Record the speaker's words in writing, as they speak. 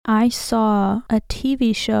I saw a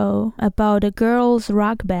TV show about a girls'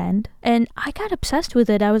 rock band and I got obsessed with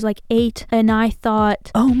it. I was like 8 and I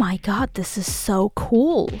thought, oh my god, this is so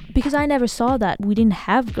cool. Because I never saw that. We didn't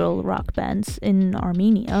have girl rock bands in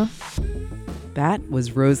Armenia. That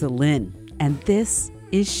was Rosa Linn, and this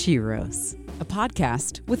is SHERO's, a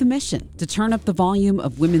podcast with a mission to turn up the volume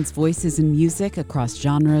of women's voices in music across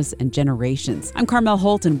genres and generations. I'm Carmel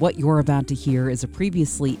Holt, and what you're about to hear is a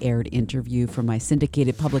previously aired interview from my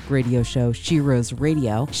syndicated public radio show, SHERO's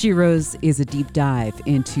Radio. SHERO's is a deep dive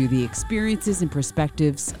into the experiences and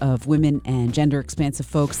perspectives of women and gender-expansive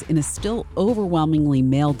folks in a still overwhelmingly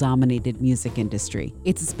male-dominated music industry.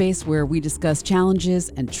 It's a space where we discuss challenges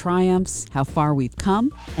and triumphs, how far we've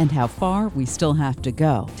come, and how far we still have to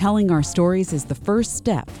go. Telling our stories is the first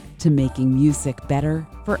step to making music better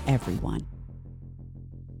for everyone.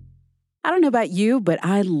 I don't know about you, but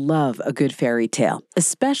I love a good fairy tale,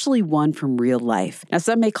 especially one from real life. Now,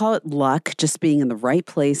 some may call it luck, just being in the right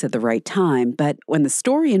place at the right time, but when the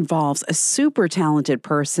story involves a super talented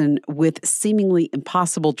person with seemingly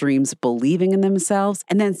impossible dreams believing in themselves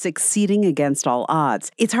and then succeeding against all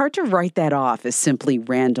odds, it's hard to write that off as simply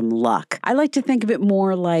random luck. I like to think of it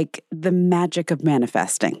more like the magic of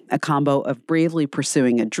manifesting, a combo of bravely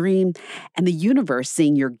pursuing a dream and the universe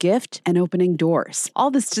seeing your gift and opening doors.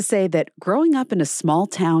 All this to say that growing up in a small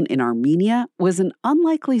town in Armenia was an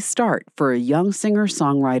unlikely start for a young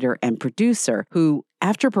singer-songwriter and producer who,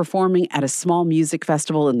 after performing at a small music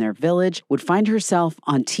festival in their village, would find herself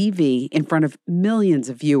on TV in front of millions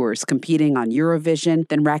of viewers competing on Eurovision,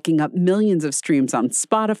 then racking up millions of streams on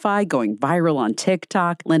Spotify, going viral on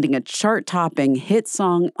TikTok, landing a chart-topping hit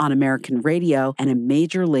song on American radio, and a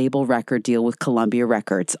major label record deal with Columbia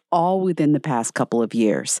Records, all within the past couple of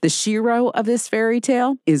years. The SHERO of this fairy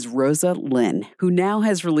tale is Rosa Linn, who now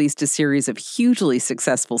has released a series of hugely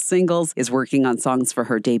successful singles, is working on songs for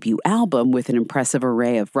her debut album with an impressive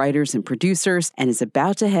array of writers and producers, and is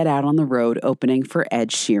about to head out on the road opening for Ed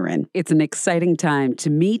Sheeran. It's an exciting time to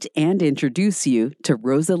meet and introduce you to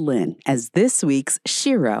Rosa Linn as this week's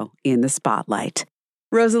SHERO in the Spotlight.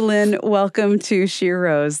 Rosa Linn, welcome to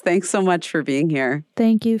SHERO's. Thanks so much for being here.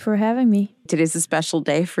 Thank you for having me. Today's a special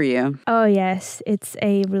day for you. Oh yes, it's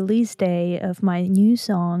a release day of my new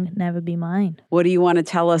song, Never Be Mine. What do you want to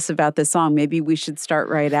tell us about this song? Maybe we should start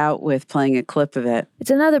right out with playing a clip of it. It's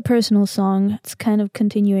another personal song. It's kind of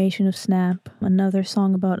continuation of Snap, another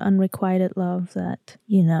song about unrequited love that,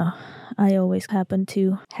 I always happen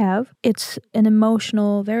to have. It's an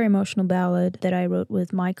emotional, very emotional ballad that I wrote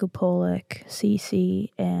with Michael Pollack, CC,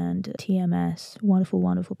 and TMS. Wonderful,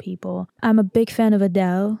 wonderful people. I'm a big fan of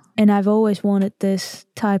Adele, and I've always wanted this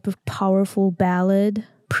type of powerful ballad,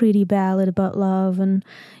 pretty ballad about love, and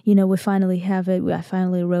we finally have it. I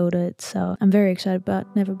finally wrote it, so I'm very excited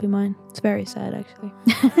about Never Be Mine. It's very sad, actually.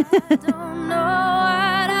 Don't know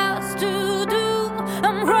what else to do.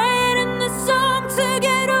 I'm writing this song to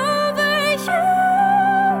get over you,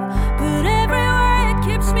 but everywhere it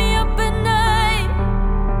keeps me up at night.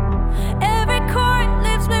 Every chord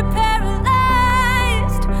leaves me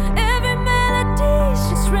paralyzed. Every melody's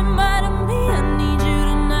just reminding me I need you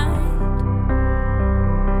tonight.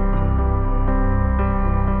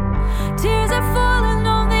 Tears are falling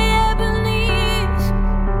on the ebonies.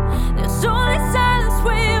 There's only silence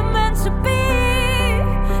where you're meant to be.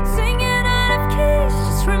 Singing out of keys,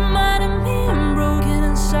 just reminding me I'm broken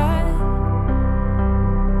inside.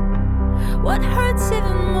 What hurts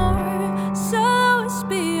even more, so always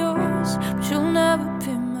be yours, but you'll never be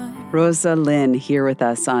mine. Rosa Linn here with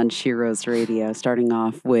us on SHERO's Radio, starting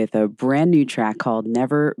off with a brand new track called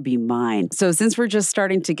Never Be Mine. So since we're just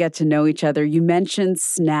starting to get to know each other, you mentioned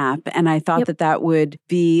Snap, and I thought that would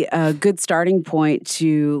be a good starting point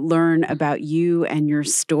to learn about you and your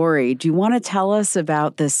story. Do you want to tell us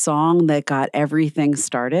about this song that got everything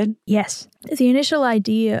started? Yes. The initial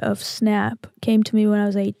idea of Snap came to me when I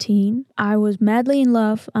was 18. I was madly in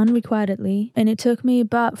love, unrequitedly, and it took me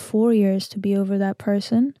about 4 years to be over that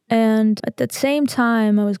person. And at the same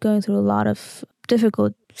time, I was going through a lot of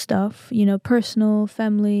difficult stuff, personal,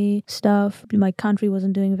 family stuff. My country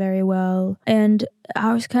wasn't doing very well. And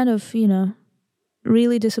I was kind of,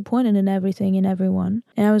 really disappointed in everything and everyone.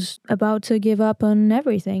 And I was about to give up on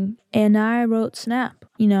everything. And I wrote Snap.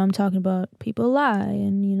 I'm talking about people lie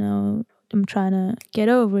and, I'm trying to get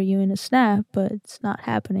over you in a snap, but it's not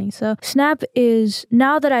happening. So Snap is,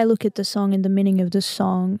 now that I look at the song and the meaning of the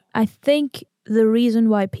song, I think the reason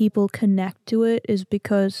why people connect to it is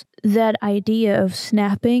because that idea of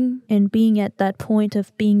snapping and being at that point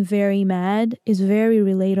of being very mad is very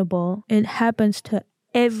relatable. It happens to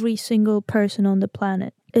every single person on the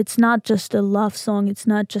planet. It's not just a love song. It's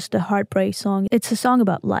not just a heartbreak song. It's a song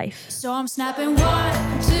about life. So I'm snapping 1, 2,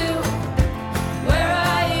 where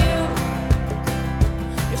are you?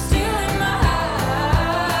 You're stealing my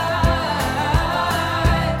heart.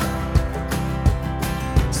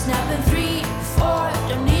 Snapping 3, 4,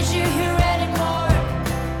 don't need you here anymore.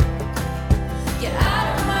 Get out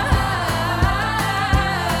of my heart.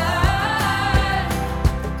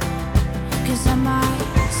 'Cause I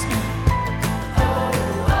might snap.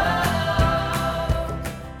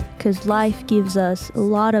 Because life gives us a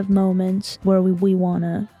lot of moments where we want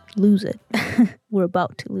to lose it. We're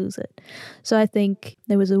about to lose it. So I think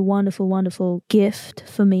there was a wonderful, wonderful gift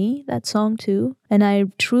for me, that song too. And I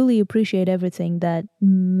truly appreciate everything that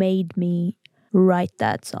made me write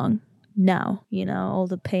that song. Now, all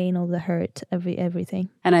the pain, all the hurt, everything.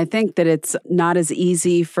 And I think that it's not as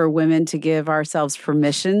easy for women to give ourselves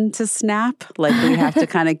permission to snap. Like we have to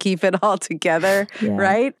kind of keep it all together,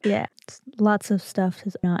 right? Yeah. Lots of stuff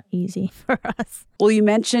is not easy for us. Well, you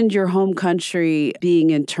mentioned your home country being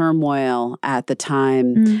in turmoil at the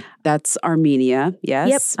time. That's Armenia, yes?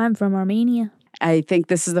 Yep, I'm from Armenia. I think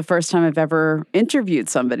this is the first time I've ever interviewed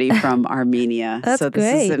somebody from Armenia. That's so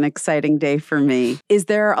this great. is an exciting day for me. Is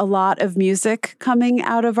there a lot of music coming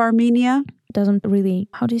out of Armenia? Doesn't really,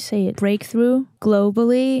 how do you say it, break through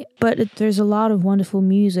globally, but there's a lot of wonderful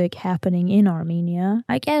music happening in Armenia.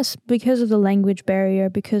 I guess because of the language barrier,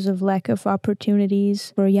 because of lack of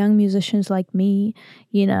opportunities for young musicians like me,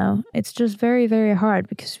 it's just very, very hard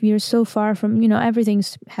because we are so far from,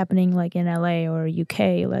 everything's happening like in LA or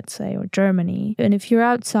UK, let's say, or Germany. And if you're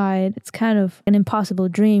outside, it's kind of an impossible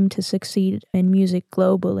dream to succeed in music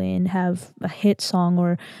globally and have a hit song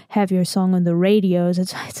or have your song on the radios.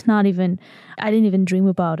 It's not even, I didn't even dream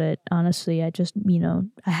about it, honestly. I just,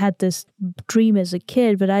 I had this dream as a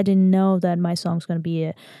kid, but I didn't know that my song's going to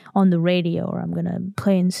be on the radio or I'm going to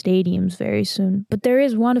play in stadiums very soon. But there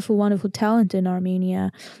is wonderful, wonderful talent in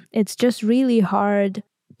Armenia. It's just really hard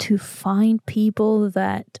to find people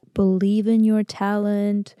that believe in your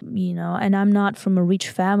talent, and I'm not from a rich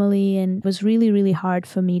family, and it was really, really hard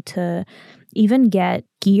for me to even get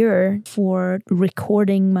gear for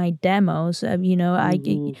recording my demos.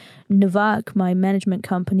 Novak, my management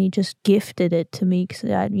company, just gifted it to me because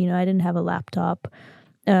I didn't have a laptop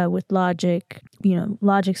with Logic.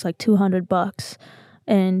 Logic's like $200.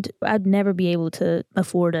 And I'd never be able to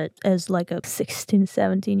afford it as like a 16,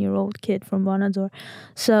 17-year-old kid from Vanadzor.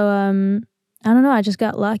 So, I don't know, I just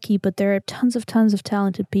got lucky, but there are tons of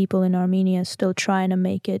talented people in Armenia still trying to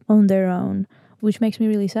make it on their own, which makes me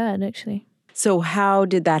really sad, actually. So how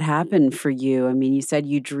did that happen for you? I mean, you said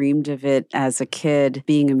you dreamed of it as a kid,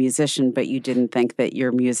 being a musician, but you didn't think that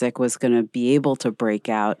your music was going to be able to break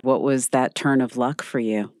out. What was that turn of luck for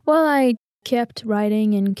you? Well, I kept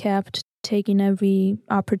writing and kept taking every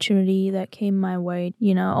opportunity that came my way.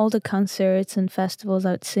 All the concerts and festivals,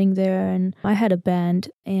 I would sing there, and I had a band,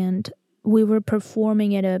 and we were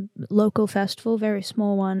performing at a local festival, very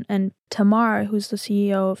small one, and Tamar, who's the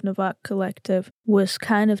CEO of Novak Collective, was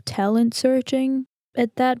kind of talent searching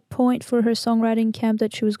at that point for her songwriting camp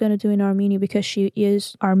that she was going to do in Armenia because she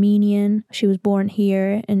is Armenian. She was born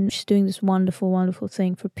here, and she's doing this wonderful, wonderful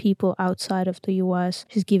thing for people outside of the US.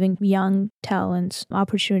 She's giving young talents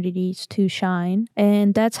opportunities to shine.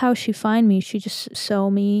 And that's how she found me. She just saw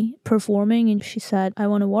me performing and she said, I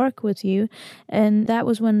want to work with you. And that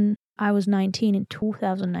was when I was 19 in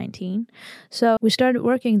 2019. So we started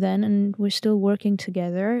working then, and we're still working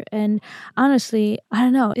together. And honestly, I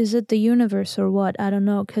don't know, is it the universe or what? I don't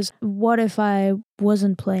know, because what if I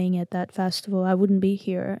wasn't playing at that festival? I wouldn't be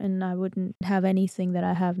here, and I wouldn't have anything that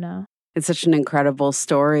I have now. It's such an incredible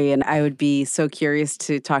story, and I would be so curious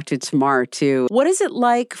to talk to Tamar, too. What is it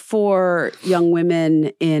like for young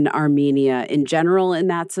women in Armenia in general in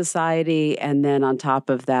that society, and then on top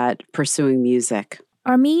of that, pursuing music?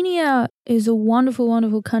 Armenia is a wonderful,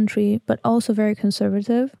 wonderful country, but also very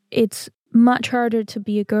conservative. It's much harder to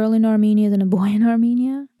be a girl in Armenia than a boy in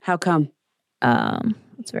Armenia. How come?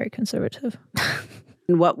 It's very conservative.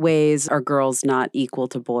 In what ways are girls not equal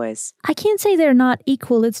to boys? I can't say they're not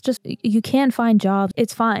equal. It's just you can't find jobs.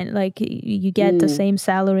 It's fine. Like you get the same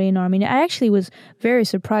salary in Armenia. I actually was very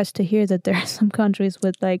surprised to hear that there are some countries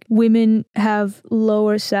with like women have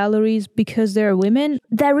lower salaries because they're women.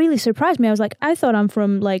 That really surprised me. I was like, I thought I'm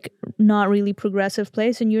from like not really progressive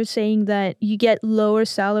place, and you're saying that you get lower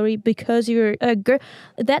salary because you're a girl.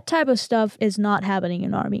 That type of stuff is not happening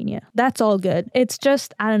in Armenia. That's all good. It's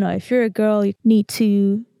just, I don't know, if you're a girl, you need to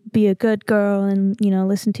be a good girl and,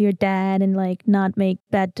 listen to your dad and like not make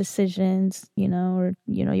bad decisions, or,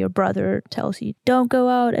 your brother tells you don't go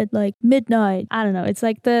out at like midnight. I don't know. It's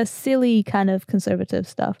like the silly kind of conservative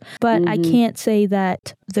stuff. But I can't say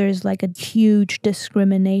that there's like a huge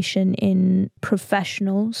discrimination in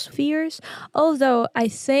professional spheres. Although I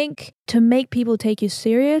think to make people take you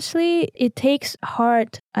seriously, it takes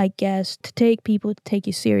heart, I guess, to take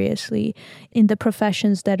you seriously in the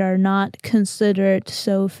professions that are not considered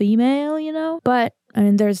so female, But I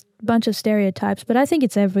mean, there's a bunch of stereotypes, but I think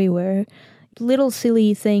it's everywhere. Little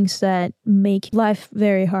silly things that make life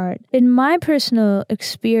very hard. In my personal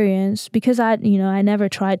experience, because I never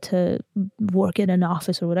tried to work in an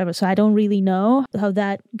office or whatever, so I don't really know how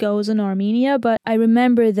that goes in Armenia, but I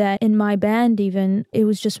remember that in my band even, it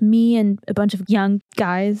was just me and a bunch of young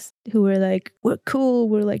guys who were like, we're cool,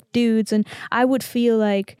 we're like dudes, and I would feel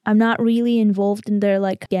like I'm not really involved in their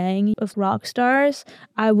like gang of rock stars.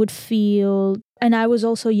 I would feel... And I was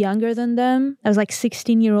also younger than them. I was like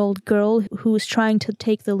 16-year-old girl who was trying to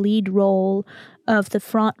take the lead role of the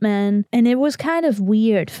frontman. And it was kind of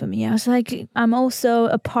weird for me. I was like, I'm also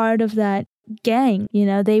a part of that gang.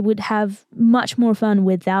 They would have much more fun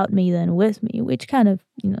without me than with me, which kind of,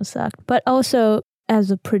 sucked. But also as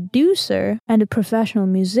a producer and a professional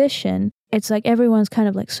musician, it's like everyone's kind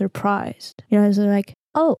of like surprised. It's like,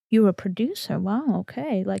 oh, you're a producer? Wow,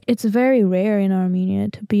 okay. Like, it's very rare in Armenia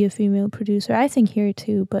to be a female producer. I think here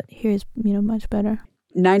too, but here is, much better.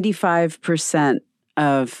 95%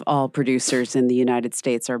 of all producers in the United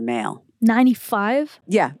States are male. 95?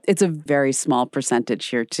 Yeah, it's a very small percentage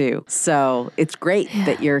here too. So it's great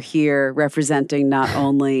that you're here representing not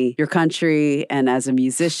only your country and as a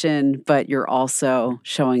musician, but you're also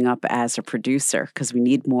showing up as a producer because we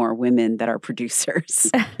need more women that are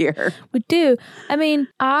producers here. We do. I mean,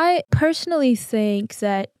 I personally think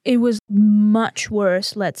that it was much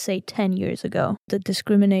worse, let's say 10 years ago, the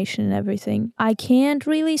discrimination and everything. I can't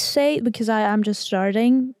really say because I'm just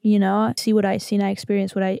starting, I see what I see and I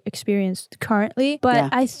experience what I experienced currently.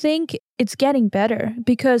 But I think it's getting better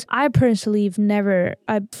because I personally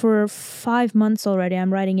have for 5 months already,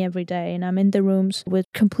 I'm writing every day and I'm in the rooms with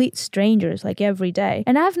complete strangers like every day.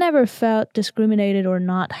 And I've never felt discriminated or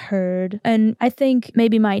not heard. And I think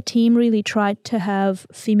maybe my team really tried to have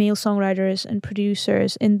female songwriters and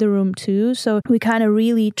producers in the room too. So we kind of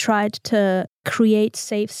really tried to create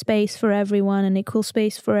safe space for everyone and equal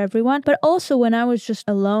space for everyone. But also when I was just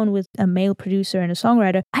alone with a male producer and a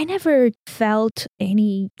songwriter, I never felt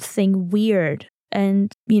anything weird.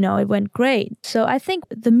 And, it went great. So I think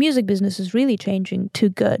the music business is really changing to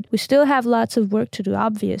good. We still have lots of work to do,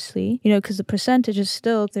 obviously, because the percentage is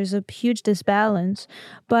still, there's a huge disbalance.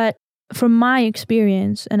 But from my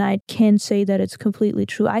experience, and I can't say that it's completely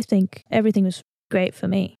true, I think everything was great for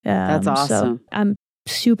me. That's awesome. So I'm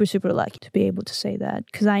super, super lucky to be able to say that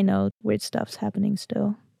because I know weird stuff's happening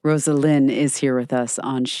still. Rosa Linn is here with us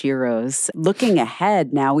on SHERO's. Looking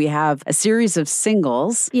ahead, now we have a series of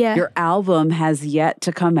singles. Yeah. Your album has yet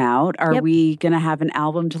to come out. Are we going to have an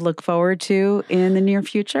album to look forward to in the near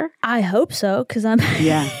future? I hope so, because I'm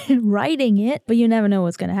writing it, but you never know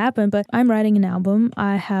what's going to happen. But I'm writing an album.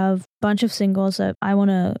 I have bunch of singles that I want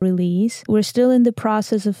to release. We're still in the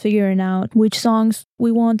process of figuring out which songs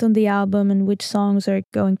we want on the album and which songs are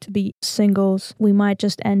going to be singles. We might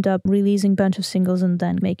just end up releasing a bunch of singles and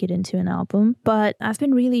then make it into an album. But I've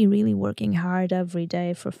been really, really working hard every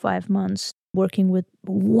day for 5 months, working with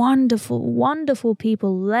wonderful, wonderful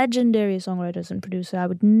people, legendary songwriters and producers I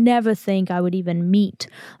would never think I would even meet.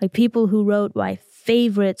 Like people who wrote my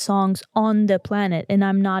favorite songs on the planet. And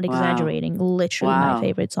I'm not exaggerating, literally my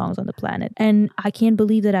favorite songs on the planet. And I can't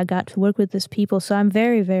believe that I got to work with these people. So I'm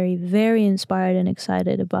very, very, very inspired and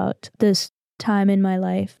excited about this time in my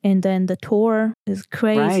life. And then the tour is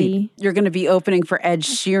crazy. Right. You're going to be opening for Ed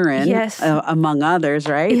Sheeran, among others,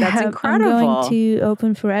 right? Yeah, that's incredible. I'm going to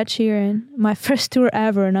open for Ed Sheeran. My first tour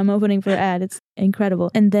ever, and I'm opening for Ed. It's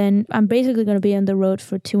incredible. And then I'm basically going to be on the road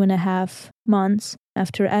for 2.5 months.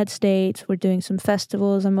 After Ed's dates, we're doing some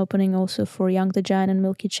festivals. I'm opening also for Young the Giant and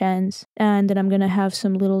Milky Chance. And then I'm going to have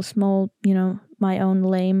some little small, my own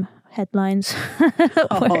lame headlines.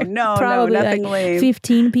 Probably nothing like lame.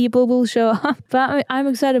 15 people will show up. But I'm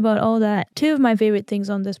excited about all that. 2 of my favorite things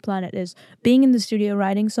on this planet is being in the studio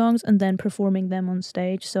writing songs and then performing them on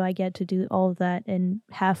stage. So I get to do all of that in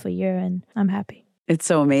half a year and I'm happy. It's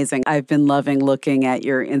so amazing. I've been loving looking at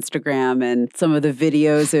your Instagram and some of the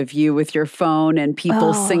videos of you with your phone and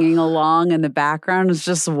people singing along in the background. It's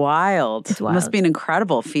just wild. It's wild. It must be an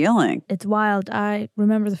incredible feeling. It's wild. I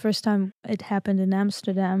remember the first time it happened in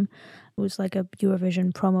Amsterdam was like a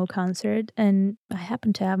Eurovision promo concert, and I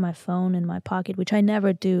happened to have my phone in my pocket, which I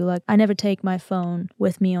never do. Like, I never take my phone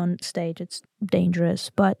with me on stage. It's dangerous.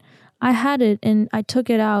 But I had it, and I took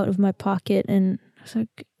it out of my pocket, and I was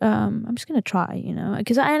like, I'm just gonna try,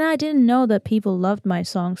 because I didn't know that people loved my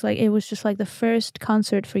songs. Like, it was just like the first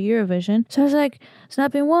concert for Eurovision. So I was like,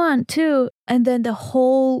 snapping 1, 2, and then the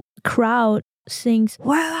whole crowd sings,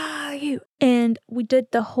 "Where are you?" And we did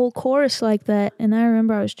the whole chorus like that. And I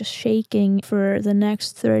remember I was just shaking for the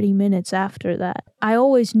next 30 minutes after that. I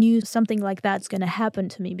always knew something like that's going to happen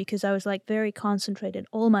to me because I was like very concentrated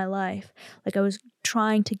all my life. Like, I was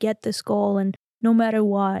trying to get this goal, and no matter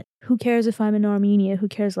what, who cares if I'm in Armenia? Who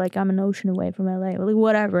cares, like, I'm an ocean away from LA? Like,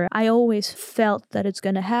 whatever. I always felt that it's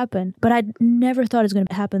going to happen, but I never thought it's going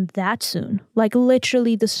to happen that soon. Like,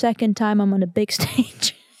 literally the second time I'm on a big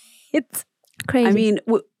stage. It's crazy. I mean,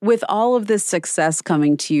 with all of this success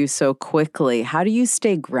coming to you so quickly, how do you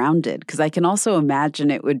stay grounded? Because I can also imagine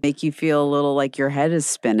it would make you feel a little like your head is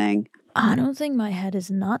spinning. I don't think my head is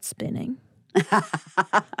not spinning.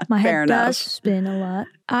 My head does spin a lot.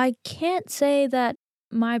 I can't say that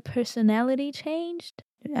my personality changed.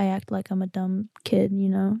 I act like I'm a dumb kid,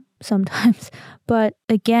 sometimes. But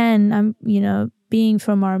again, I'm, being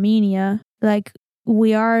from Armenia, like,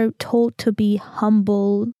 we are told to be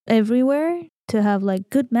humble everywhere, to have like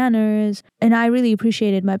good manners. And I really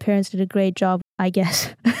appreciated my parents did a great job, I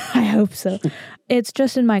guess. I hope so. It's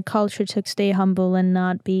just in my culture to stay humble and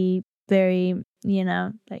not be very,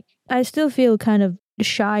 like, I still feel kind of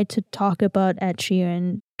shy to talk about Ed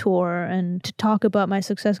Sheeran tour and to talk about my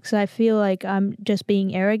success because I feel like I'm just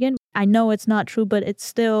being arrogant. I know it's not true, but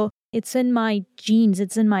it's in my genes,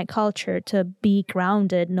 it's in my culture to be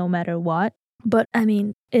grounded no matter what. But I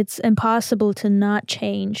mean, it's impossible to not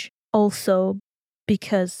change also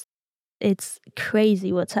because it's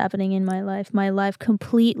crazy what's happening in my life. My life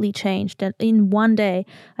completely changed. And in one day,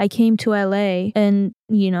 I came to LA and,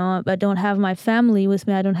 I don't have my family with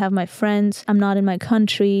me. I don't have my friends. I'm not in my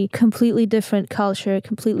country. Completely different culture,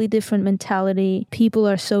 completely different mentality. People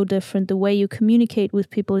are so different. The way you communicate with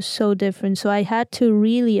people is so different. So I had to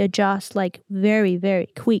really adjust like very, very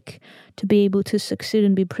quick to be able to succeed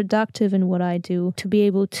and be productive in what I do, to be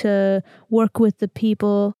able to work with the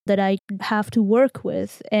people that I have to work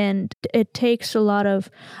with. And it takes a lot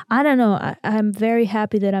of, I don't know, I'm very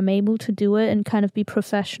happy that I'm able to do it and kind of be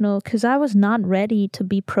professional because I was not ready to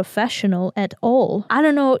be professional at all. I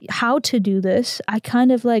don't know how to do this. I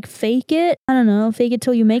kind of like fake it. I don't know, fake it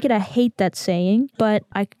till you make it. I hate that saying, but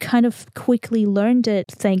I kind of quickly learned it,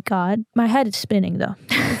 thank God. My head is spinning though.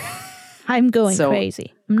 I'm going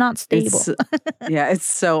crazy. I'm not stable. It's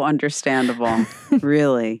so understandable.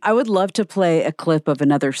 Really. I would love to play a clip of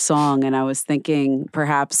another song, and I was thinking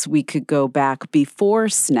perhaps we could go back before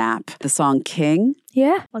Snap, the song King.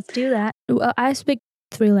 Yeah, let's do that. Well, I speak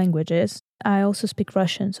 3 languages. I also speak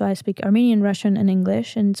Russian. So I speak Armenian, Russian, and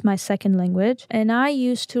English, and it's my second language. And I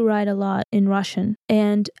used to write a lot in Russian.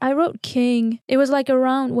 And I wrote King. It was like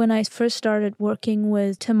around when I first started working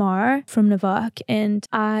with Tamar from Navak, and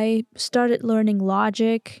I started learning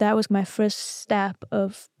Logic. That was my first step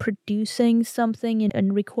of producing something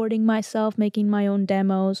and recording myself, making my own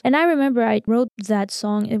demos. And I remember I wrote that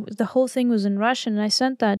song. The whole thing was in Russian, and I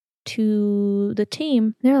sent that to the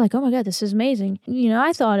team. They were like, oh my God, this is amazing.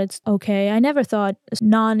 I thought it's okay. I never thought a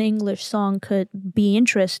non-English song could be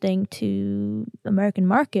interesting to the American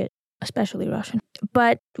market, especially Russian.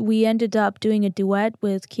 But we ended up doing a duet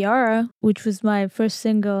with Kiara, which was my first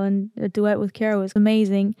single, and a duet with Kiara was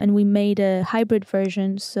amazing. And we made a hybrid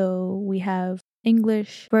version, so we have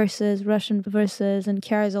English verses, Russian verses, and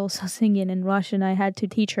Kiara's also singing in Russian. I had to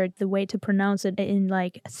teach her the way to pronounce it in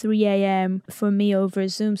like 3 a.m. for me over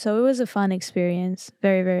Zoom. So it was a fun experience.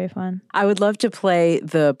 Very, very fun. I would love to play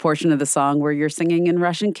the portion of the song where you're singing in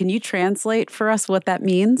Russian. Can you translate for us what that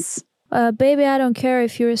means? Baby, I don't care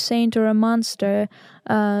if you're a saint or a monster.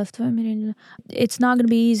 It's not going to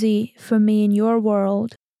be easy for me in your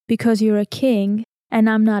world because you're a king and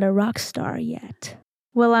I'm not a rock star yet.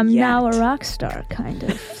 Well, I'm now a rock star, kind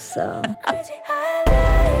of, so.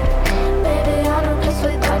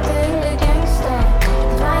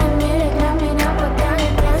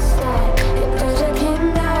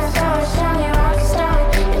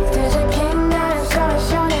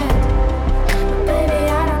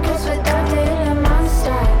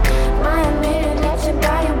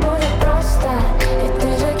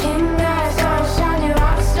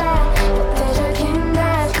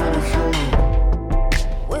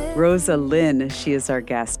 Rosa Linn, she is our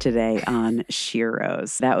guest today on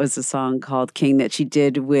SHERO's. That was a song called King that she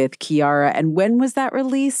did with Kiara. And when was that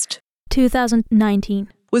released? 2019.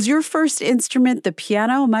 Was your first instrument the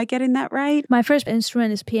piano? Am I getting that right? My first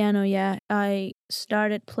instrument is piano, yeah. I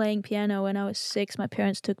started playing piano when I was 6. My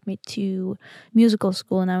parents took me to musical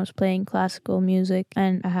school and I was playing classical music.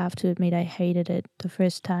 And I have to admit, I hated it the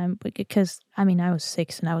first time because, I was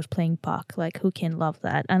 6 and I was playing Bach. Like, who can love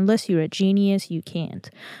that? Unless you're a genius, you can't.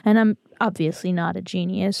 And I'm obviously not a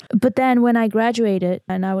genius. But then when I graduated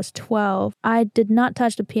and I was 12, I did not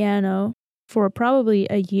touch the piano for probably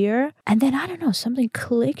a year. And then, I don't know, something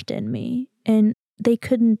clicked in me and they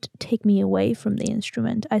couldn't take me away from the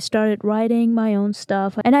instrument. I started writing my own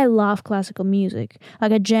stuff and I love classical music.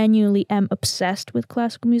 Like, I genuinely am obsessed with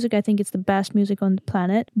classical music. I think it's the best music on the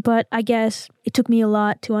planet. But I guess it took me a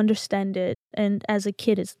lot to understand it. And as a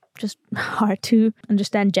kid, it's just hard to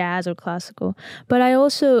understand jazz or classical. But I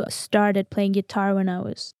also started playing guitar when I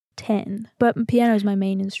was 10. But piano is my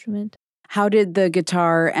main instrument. How did the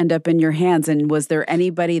guitar end up in your hands? And was there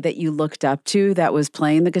anybody that you looked up to that was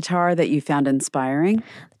playing the guitar that you found inspiring?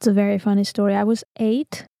 It's a very funny story. I was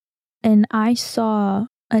 8 and I saw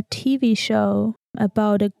a TV show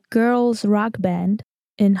about a girls' rock band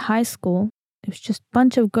in high school. It was just a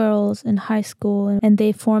bunch of girls in high school and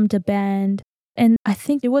they formed a band. And I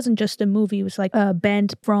think it wasn't just a movie, it was like a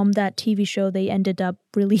band from that TV show they ended up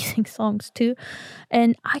releasing songs to.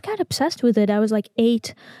 And I got obsessed with it. I was like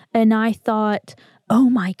 8 and I thought, oh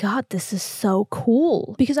my God, this is so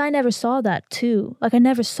cool. Because I never saw that too. Like, I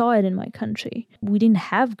never saw it in my country. We didn't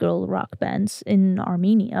have girl rock bands in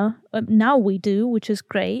Armenia. Now we do, which is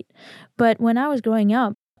great. But when I was growing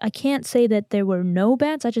up, I can't say that there were no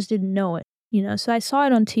bands, I just didn't know it. So I saw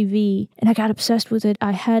it on TV and I got obsessed with it.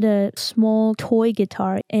 I had a small toy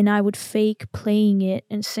guitar and I would fake playing it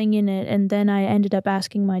and singing it. And then I ended up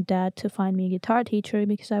asking my dad to find me a guitar teacher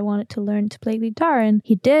because I wanted to learn to play guitar. And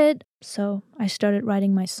he did. So I started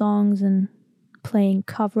writing my songs and playing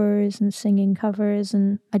covers and singing covers.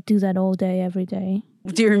 And I do that all day, every day.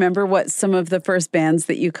 Do you remember what some of the first bands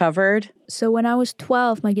that you covered? So when I was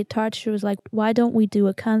 12, my guitar teacher was like, why don't we do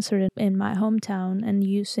a concert in my hometown and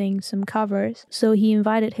you sing some covers? So he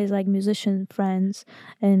invited his musician friends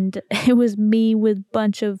and it was me with a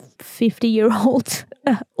bunch of 50-year-old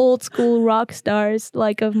old school rock stars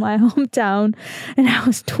of my hometown. And I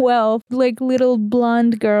was 12, little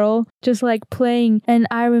blonde girl, just playing. And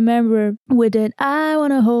I remember we did I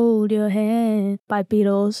Wanna Hold Your Hand by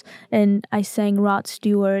Beatles. And I sang Rod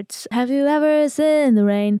Stewart's Have You Ever Seen the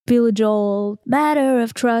Rain, Billy Joel, Matter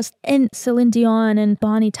of Trust, and Celine Dion and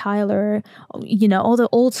Bonnie Tyler, all the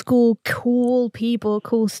old school cool people,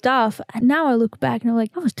 cool stuff. And now I look back and I'm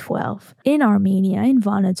like, I was 12 in Armenia, in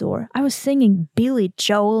Vanadzor. I was singing Billy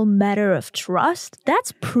Joel, Matter of Trust.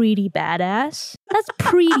 That's pretty badass. That's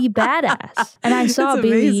pretty badass. And I saw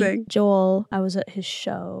Billy Joel. I was at his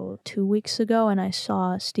show 2 weeks ago and I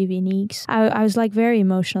saw Stevie Nicks. I was very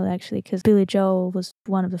emotional actually because Billy Joel was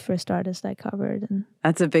one of the first artists I covered. And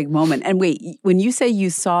that's a big moment. And wait, when you say you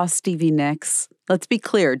saw Stevie Nicks, let's be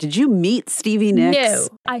clear. Did you meet Stevie Nicks?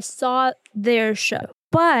 No, I saw their show.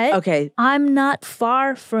 But okay. I'm not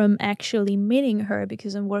far from actually meeting her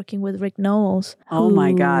because I'm working with Rick Knowles. Oh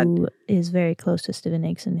my God. Who is very close to Stevie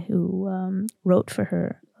Nicks and who wrote for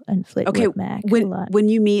her and Fleetwood Mac a lot. When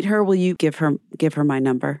you meet her, will you give her my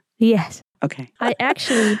number? Yes. Okay.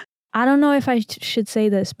 I don't know if I should say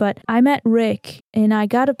this, but I met Rick and I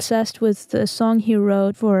got obsessed with the song he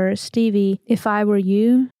wrote for Stevie, If I Were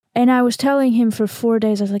You. And I was telling him for 4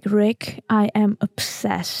 days, I was like, Rick, I am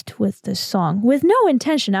obsessed with this song. With no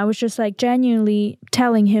intention. I was just genuinely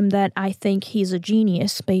telling him that I think he's a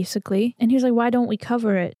genius, basically. And he was like, why don't we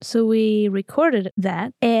cover it? So we recorded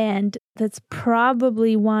that. And that's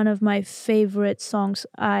probably one of my favorite songs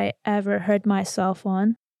I ever heard myself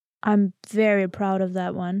on. I'm very proud of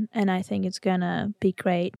that one, and I think it's gonna be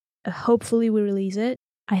great. Hopefully we release it.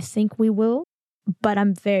 I think we will, but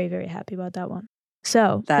I'm very, very happy about that one.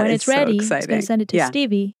 So when it's ready, I'm gonna send it to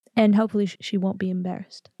Stevie, and hopefully she won't be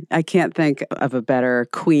embarrassed. I can't think of a better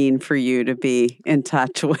queen for you to be in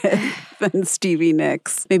touch with than Stevie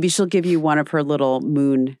Nicks. Maybe she'll give you one of her little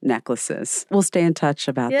moon necklaces. We'll stay in touch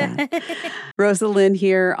about that. Rosa Linn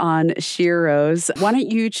here on SHERO's. Why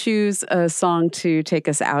don't you choose a song to take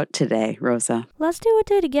us out today, Rosa? Let's do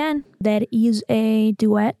it again. That is a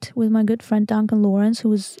duet with my good friend Duncan Lawrence,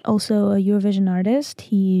 who is also a Eurovision artist.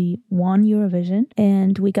 He won Eurovision,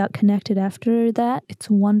 and we got connected after that. It's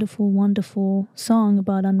a wonderful, wonderful song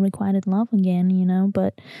about unrequited love again,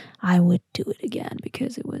 but I would do it again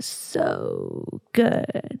because it was so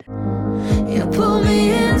good. You pull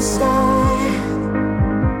me inside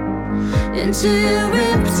into your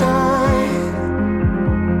riptide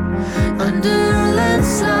under a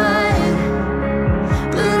landslide,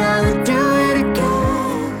 but I would do it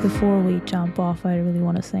again. before we jump off, I really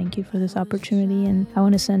want to thank you for this opportunity, and I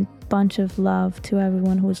want to send a bunch of love to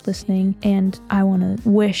everyone who is listening, and I want to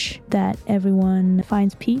wish that everyone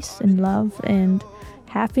finds peace and love and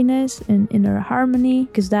happiness and inner harmony,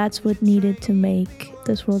 because that's what needed to make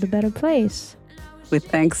this world a better place. With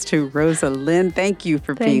thanks to Rosa Linn, thank you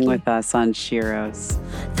for being with us on SHERO's.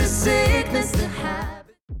 The sickness, the habit.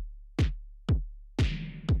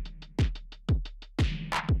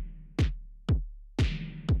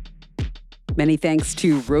 Many thanks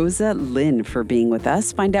to Rosa Linn for being with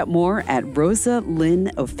us. Find out more at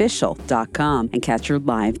rosalinofficial.com and catch her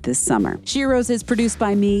live this summer. SHERO's is produced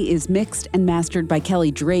by me, is mixed and mastered by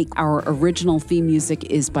Kelly Drake. Our original theme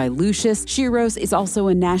music is by Lucius. SHERO's is also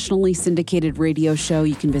a nationally syndicated radio show.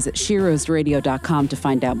 You can visit sherosradio.com to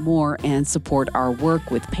find out more and support our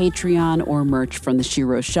work with Patreon or merch from the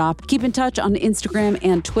SHERO shop. Keep in touch on Instagram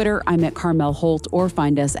and Twitter. I'm at Carmel Holt, or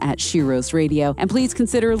find us at SHERO's Radio. And please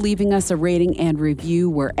consider leaving us a rating and review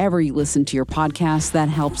wherever you listen to your podcasts. That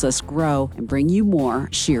helps us grow and bring you more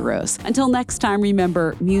SHERO's. Until next time,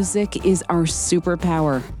 remember, music is our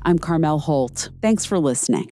superpower. I'm Carmel Holt. Thanks for listening.